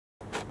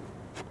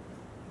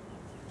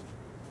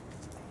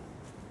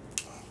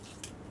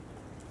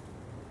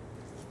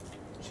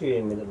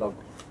shooting me the bug.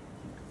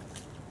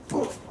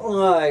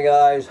 Alright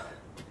guys,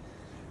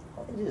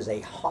 it is a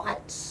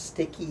hot,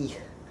 sticky,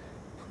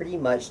 pretty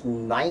much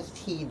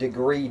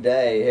 90-degree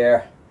day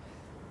here.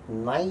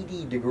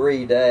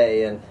 90-degree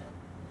day, and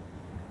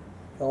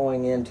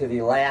going into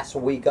the last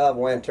week of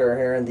winter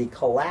here, and the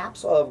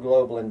collapse of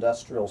global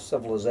industrial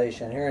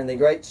civilization here in the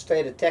great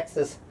state of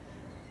Texas.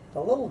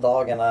 The little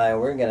dog and I,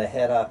 we're going to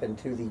head up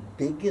into the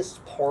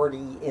biggest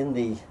party in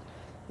the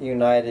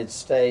United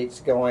States,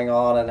 going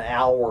on an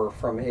hour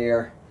from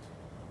here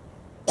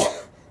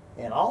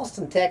in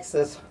Austin,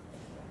 Texas.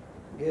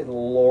 Good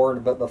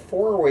Lord. But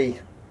before we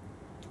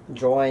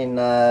join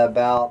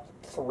about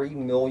 3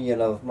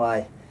 million of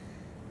my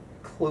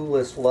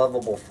clueless,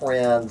 lovable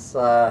friends,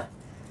 going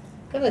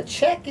to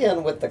check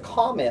in with the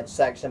comment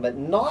section, but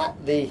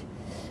not the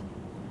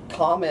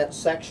comment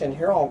section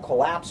here on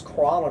Collapse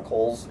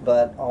Chronicles,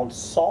 but on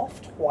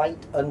Soft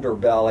White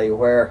Underbelly,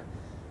 where,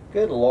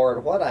 good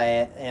Lord, what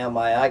am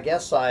I? I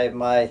guess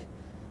my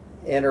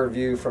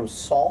interview from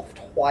Soft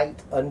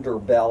White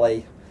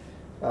Underbelly,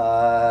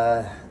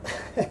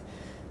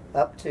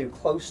 up to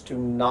close to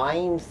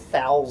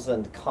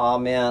 9,000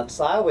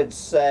 comments. I would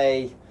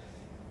say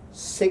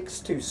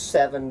 6,000 to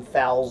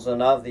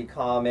 7,000 of the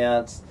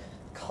comments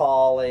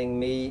calling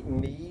me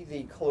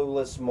the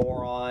clueless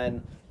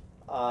moron,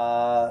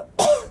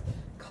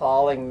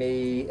 calling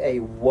me a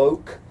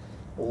woke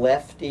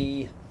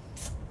lefty.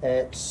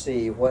 Let's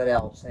see, what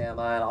else am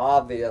I? And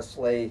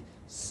obviously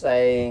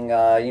saying,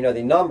 you know,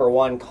 the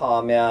 #1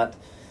 comment,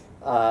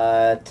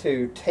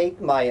 to take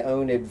my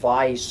own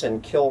advice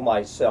and kill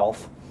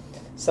myself.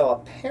 So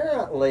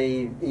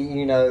apparently,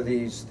 you know,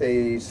 these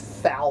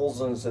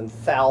thousands and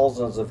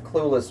thousands of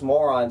clueless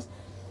morons,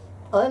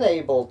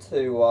 unable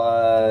to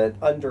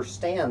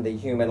understand the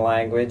human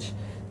language,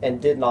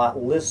 and did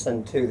not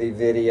listen to the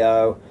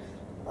video.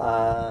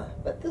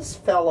 But this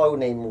fellow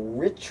named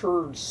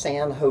Richard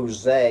San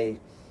Jose,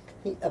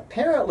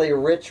 apparently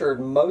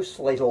Richard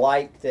mostly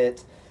liked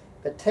it,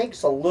 but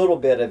takes a little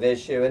bit of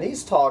issue. And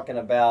he's talking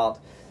about,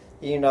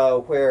 you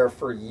know, where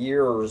for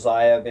years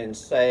I have been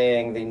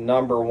saying the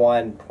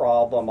 #1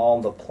 problem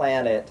on the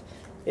planet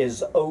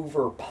is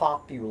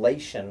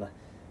overpopulation,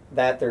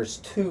 that there's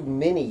too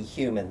many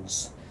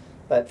humans.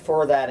 But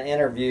for that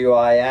interview,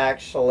 I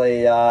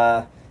actually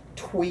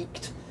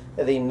tweaked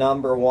the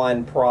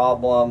 #1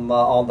 problem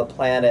on the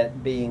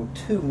planet being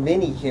too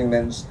many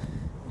humans,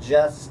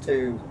 just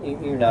to,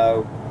 you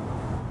know,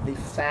 the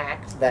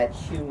fact that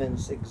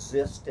humans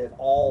exist at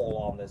all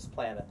on this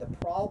planet. The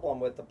problem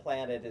with the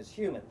planet is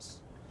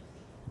humans.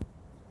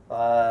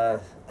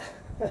 So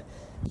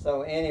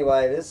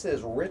anyway, this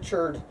is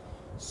Richard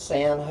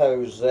San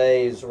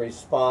Jose's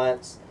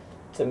response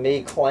to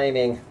me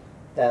claiming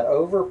that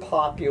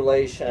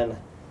overpopulation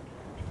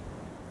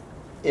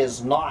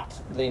is not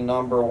the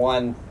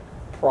 #1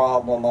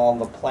 problem on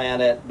the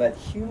planet, but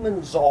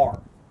humans are.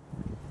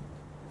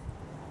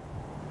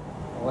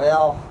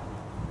 Well,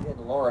 good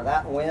Lord,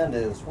 that wind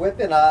is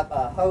whipping up.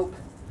 I hope.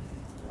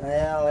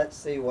 Well, let's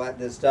see what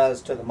this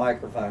does to the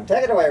microphone.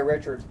 Take it away,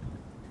 Richard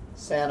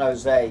San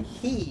Jose.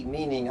 He,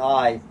 meaning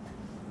I,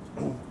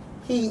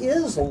 he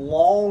is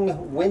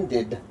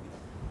long-winded.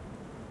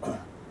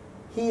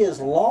 He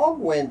is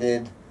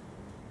long-winded,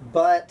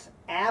 but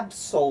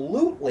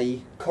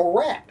absolutely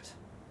correct.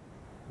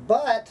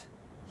 But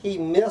he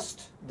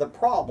missed the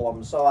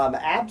problem. So I'm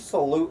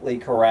absolutely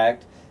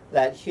correct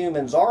that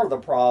humans are the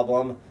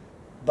problem,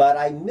 but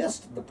I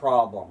missed the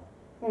problem.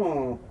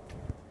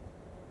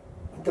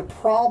 The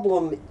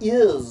problem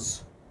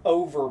is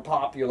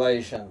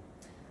overpopulation.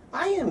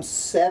 I am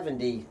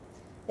 70,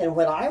 and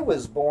when I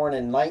was born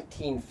in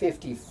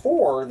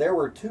 1954, there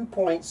were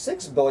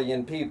 2.6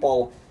 billion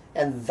people,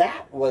 and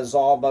that was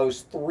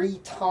almost 3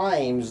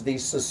 times the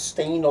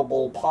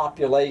sustainable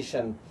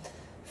population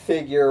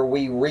figure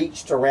we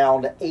reached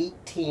around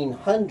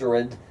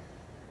 1800.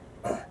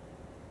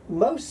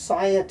 Most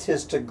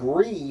scientists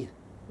agree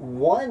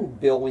 1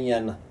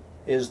 billion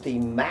is the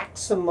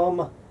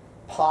maximum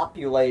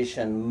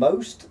population.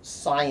 Most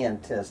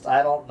scientists,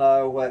 I don't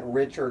know what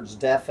Richard's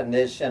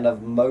definition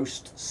of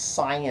most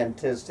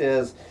scientists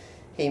is.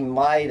 He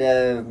might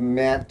have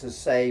meant to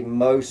say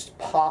most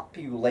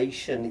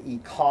population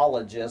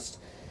ecologists,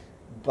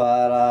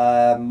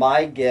 but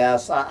my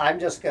guess, I'm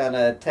just going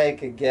to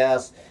take a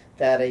guess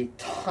that a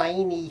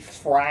tiny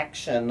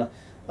fraction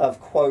of,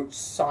 quote,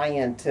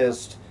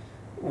 scientists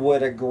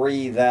would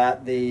agree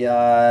that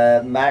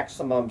the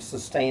maximum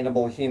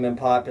sustainable human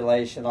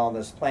population on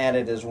this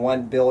planet is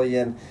 1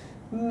 billion.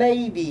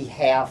 Maybe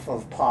half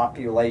of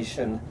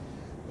population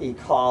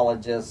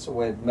ecologists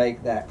would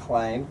make that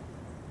claim.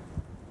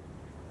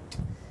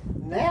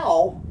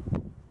 Now,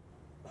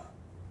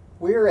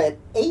 we're at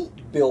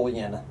 8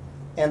 billion,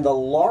 and the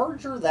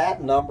larger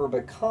that number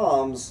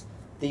becomes,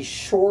 the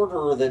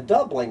shorter the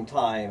doubling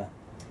time.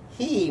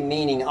 He,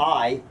 meaning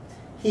I,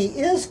 he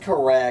is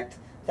correct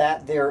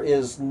that there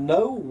is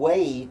no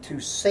way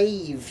to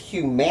save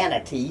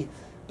humanity,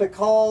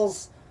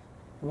 because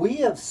we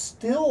have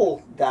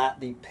still got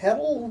the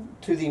pedal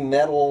to the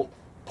metal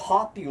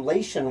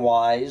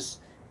population-wise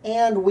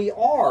And we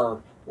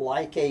are,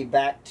 like a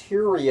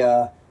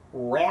bacteria,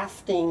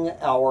 rafting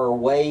our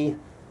way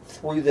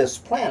through this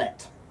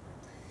planet.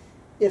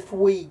 If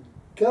we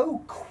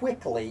go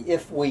quickly,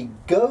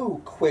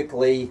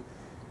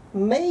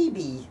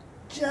 maybe,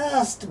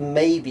 just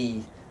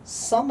maybe,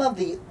 some of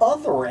the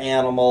other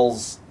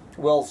animals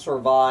will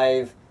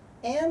survive,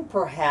 and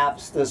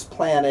perhaps this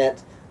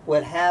planet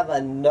would have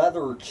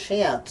another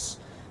chance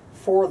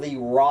for the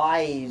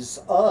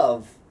rise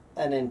of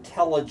an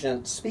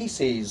intelligent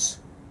species.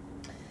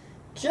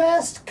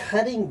 Just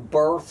cutting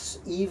births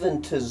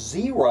even to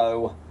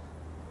 0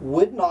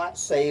 would not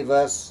save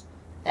us,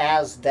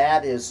 as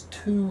that is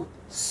too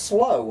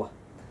slow.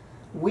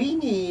 We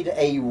need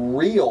a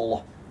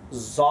real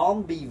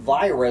zombie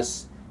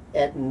virus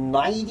at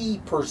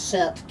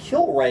 90%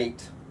 kill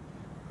rate.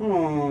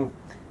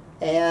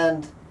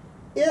 And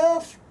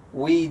if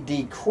we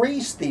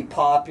decrease the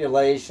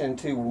population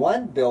to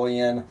 1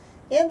 billion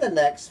in the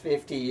next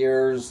 50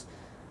 years,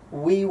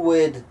 we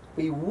would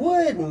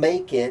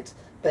make it,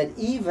 but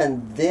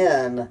even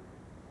then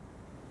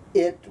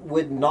it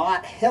would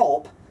not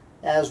help,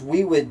 as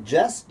we would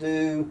just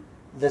do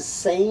the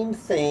same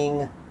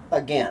thing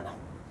again.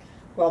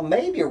 Well,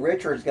 maybe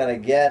Richard's going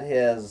to get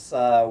his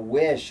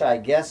wish. I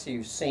guess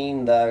you've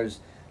seen those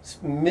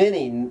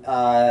many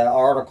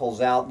articles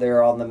out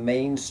there on the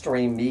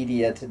mainstream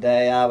media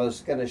today. I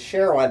was going to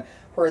share one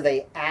where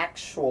they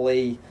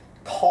actually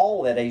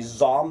call it a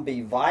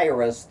zombie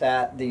virus,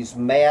 that these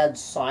mad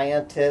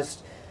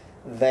scientists,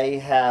 they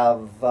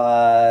have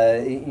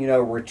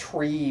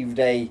retrieved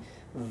a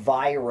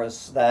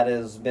virus that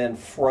has been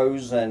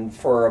frozen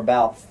for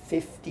about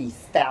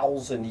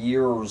 50,000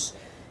 years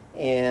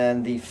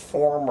in the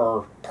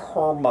former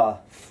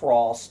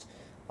permafrost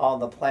on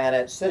the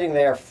planet, sitting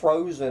there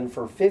frozen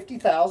for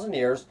 50,000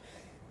 years.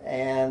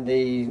 And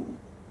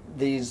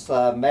these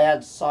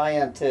mad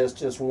scientists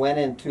just went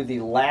into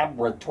the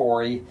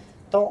laboratory.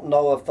 Don't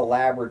know if the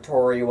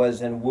laboratory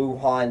was in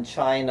Wuhan,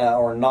 China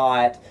or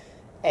not,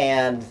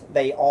 and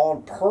they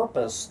on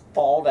purpose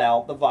thawed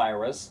out the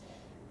virus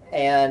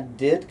and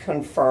did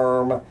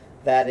confirm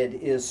that it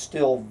is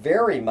still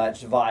very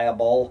much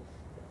viable,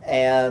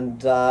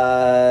 and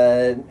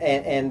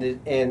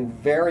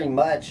very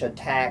much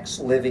attacks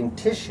living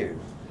tissue.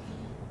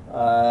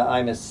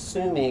 I'm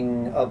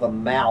assuming of a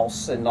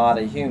mouse and not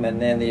a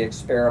human in the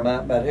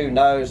experiment, but who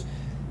knows.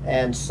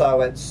 And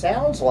so it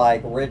sounds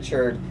like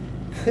Richard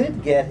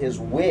could get his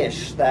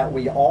wish that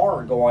we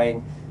are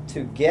going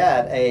to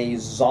get a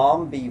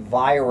zombie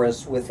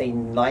virus with a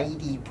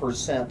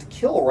 90%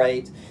 kill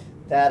rate,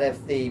 that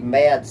if the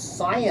mad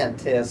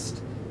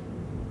scientists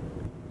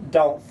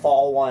don't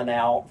thaw one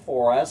out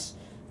for us,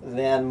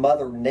 then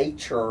Mother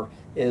Nature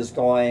is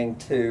going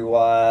to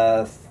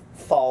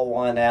thaw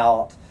one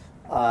out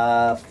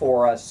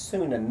for us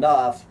soon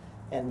enough,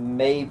 and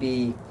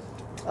maybe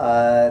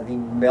the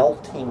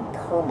melting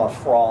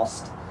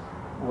permafrost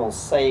will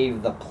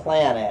save the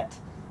planet.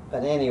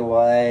 But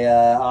anyway,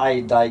 I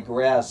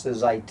digress,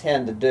 as I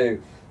tend to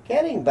do.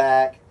 Getting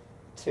back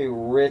to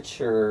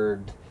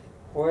Richard,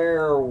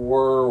 where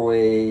were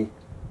we?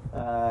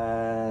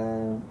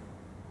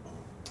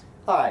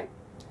 All right,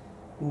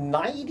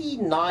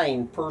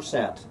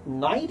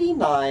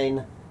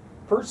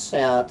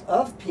 99%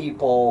 of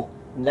people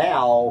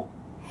now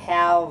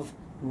have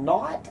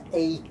not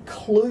a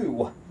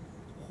clue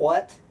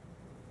what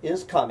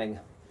is coming.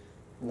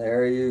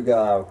 There you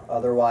go,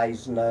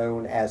 otherwise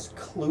known as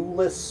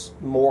clueless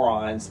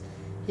morons.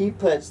 He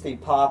puts the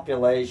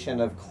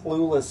population of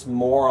clueless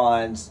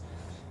morons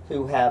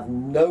who have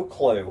no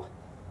clue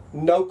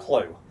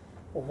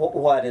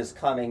what is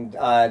coming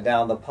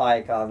down the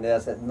pike on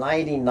this at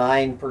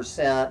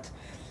 99%.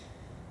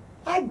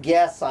 I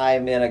guess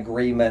I'm in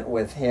agreement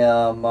with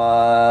him.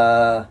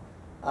 I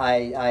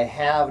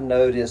have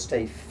noticed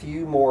a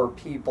few more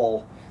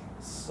people,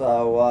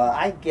 so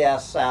I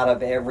guess out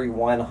of every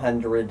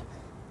 100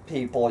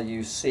 people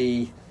you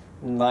see,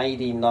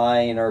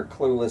 99 are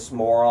clueless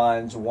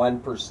morons,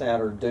 1%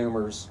 are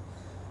doomers.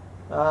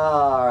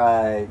 All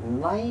right,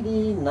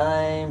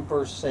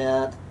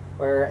 99%.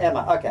 Where am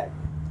I? Okay.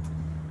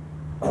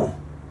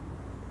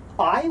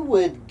 I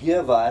would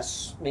give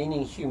us,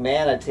 meaning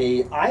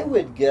humanity, I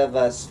would give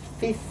us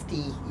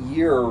 50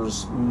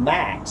 years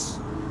max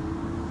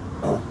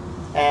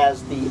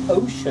as the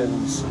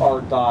oceans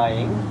are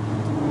dying,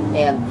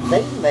 and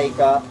they make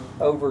up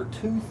over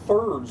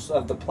 2/3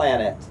 of the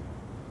planet.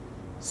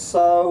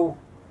 So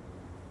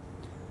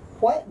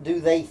what do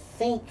they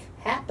think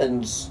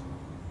happens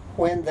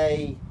when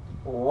they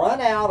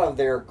run out of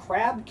their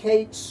crab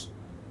cakes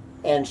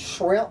and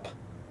shrimp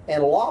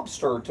and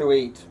lobster to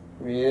eat?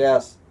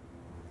 Yes.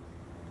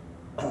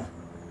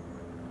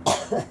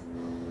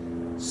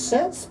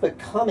 Since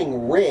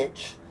becoming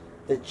rich,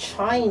 the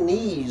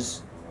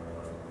Chinese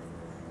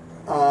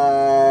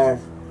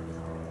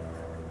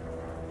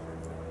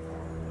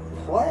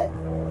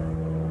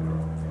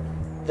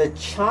The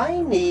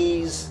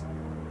Chinese,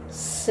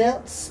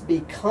 since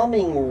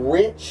becoming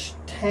rich,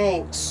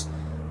 tanks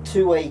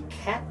to a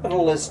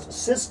capitalist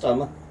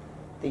system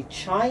the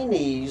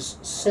Chinese,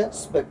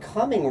 since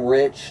becoming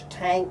rich,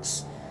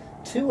 thanks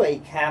to a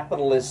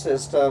capitalist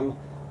system,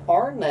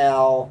 are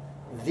now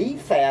the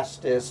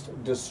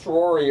fastest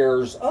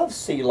destroyers of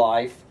sea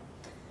life,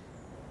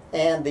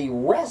 and the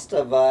rest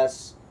of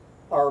us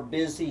are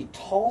busy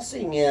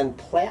tossing in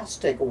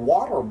plastic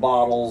water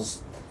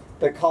bottles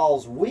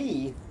because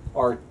we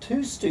are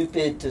too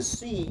stupid to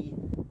see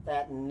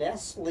that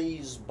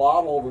Nestle's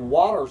bottled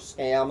water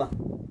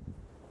scam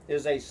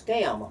is a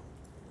scam.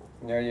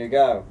 There you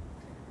go.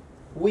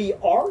 We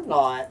are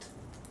not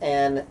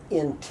an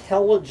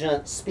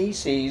intelligent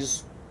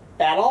species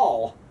at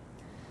all.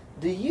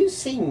 Do you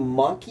see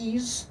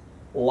monkeys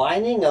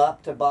lining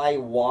up to buy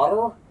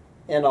water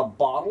in a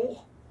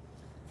bottle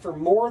for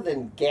more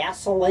than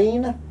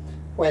gasoline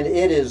when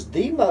it is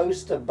the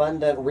most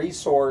abundant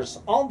resource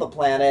on the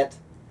planet?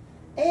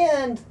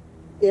 And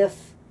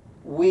if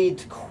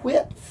we'd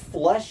quit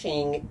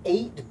flushing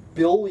 8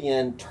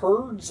 billion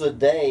turds a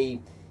day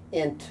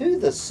into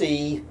the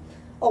sea,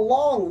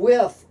 along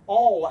with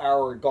all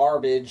our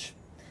garbage,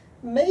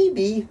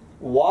 maybe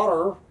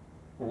water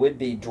would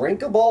be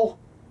drinkable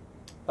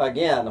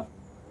again.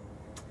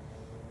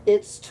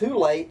 It's too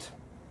late,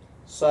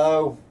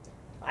 so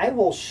I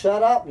will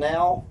shut up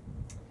now.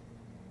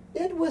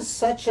 It was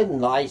such a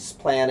nice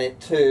planet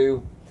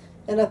too,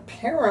 and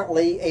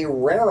apparently a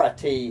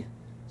rarity.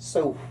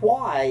 So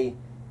why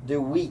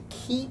do we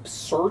keep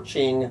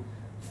searching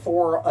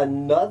for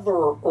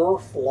another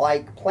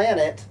Earth-like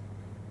planet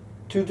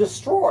to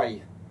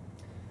destroy?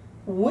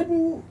 Would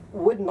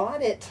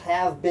not it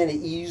have been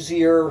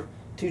easier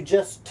to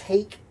just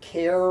take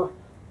care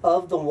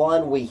of the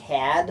one we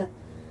had,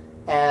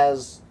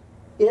 as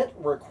it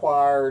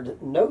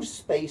required no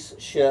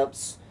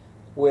spaceships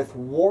with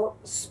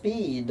warp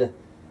speed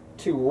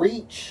to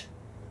reach?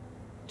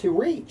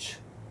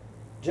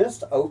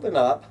 Just open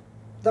up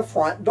the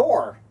front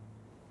door.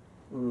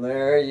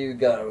 There you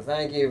go.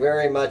 Thank you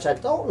very much. I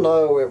don't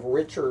know if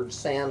Richard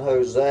San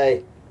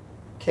Jose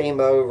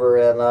came over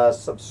and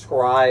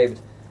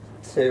subscribed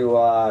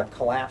to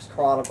Collapse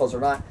Chronicles or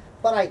not,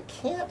 but I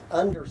can't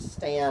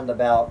understand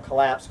about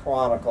Collapse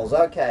Chronicles.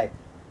 Okay,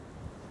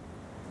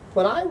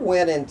 when I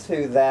went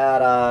into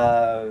that,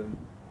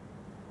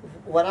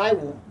 when I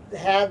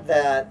had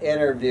that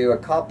interview a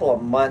couple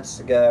of months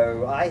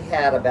ago, I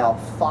had about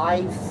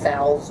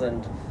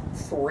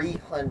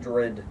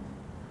 5,300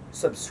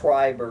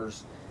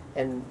 subscribers,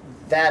 and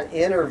that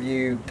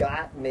interview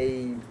got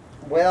me,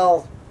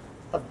 well,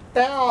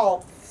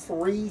 about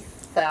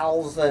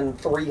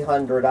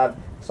 3,300.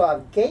 So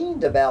I've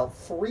gained about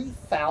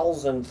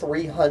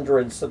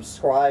 3,300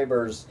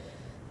 subscribers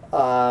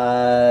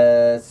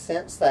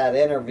since that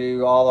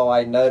interview, although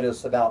I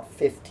noticed about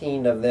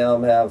 15 of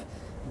them have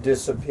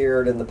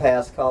disappeared in the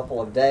past couple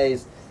of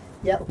days.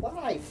 Yet what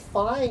I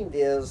find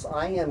is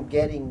I am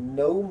getting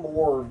no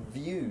more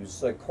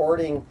views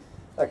according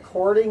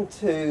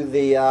to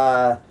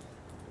the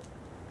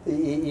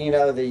you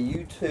know, the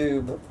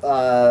YouTube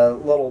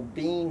little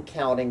bean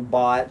counting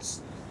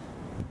bots.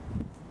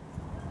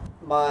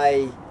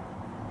 My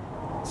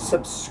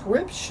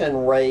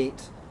subscription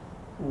rate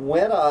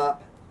went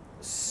up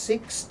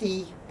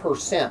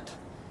 60%.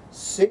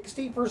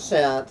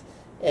 60%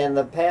 in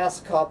the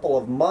past couple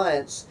of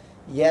months,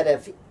 yet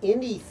if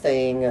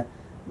anything,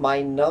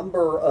 my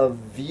number of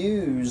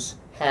views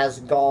has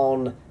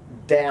gone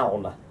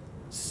down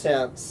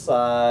since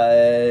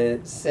that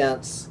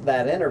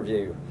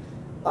interview.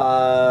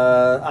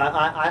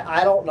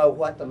 I don't know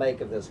what to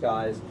make of this,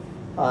 guys.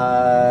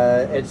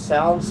 It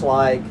sounds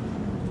like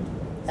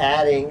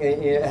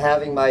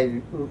having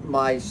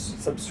my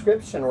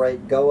subscription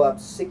rate go up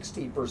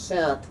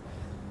 60%.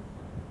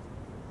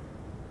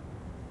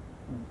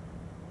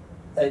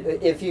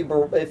 If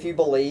you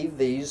believe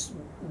these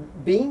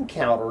bean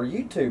counter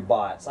YouTube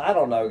bots. I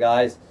don't know,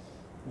 guys.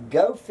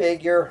 Go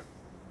figure.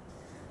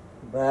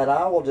 But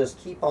I will just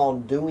keep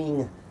on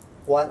doing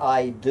what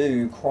I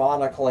do,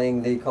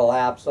 chronicling the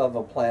collapse of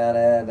a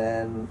planet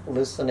and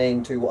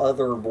listening to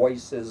other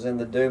voices in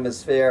the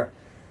doomosphere.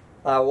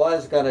 I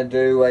was going to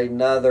do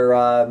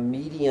another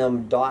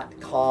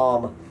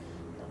medium.com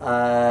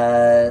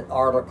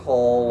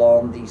article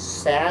on the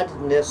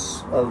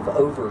sadness of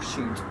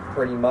overshoot,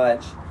 pretty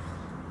much.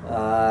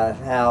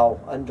 How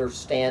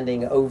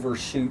understanding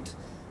overshoot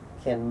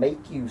can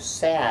make you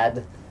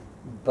sad,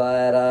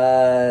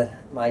 but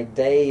my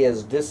day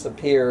has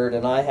disappeared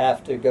and I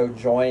have to go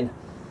join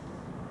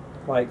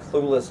my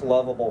clueless,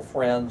 lovable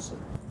friends,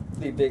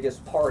 the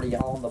biggest party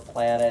on the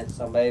planet,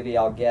 so maybe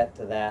I'll get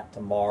to that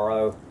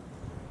tomorrow.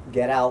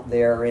 Get out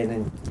there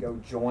and go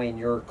join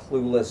your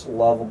clueless,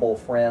 lovable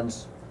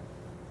friends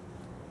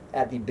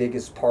at the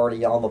biggest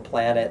party on the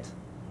planet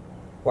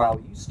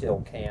while you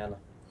still can.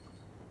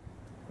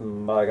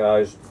 Bye,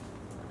 guys.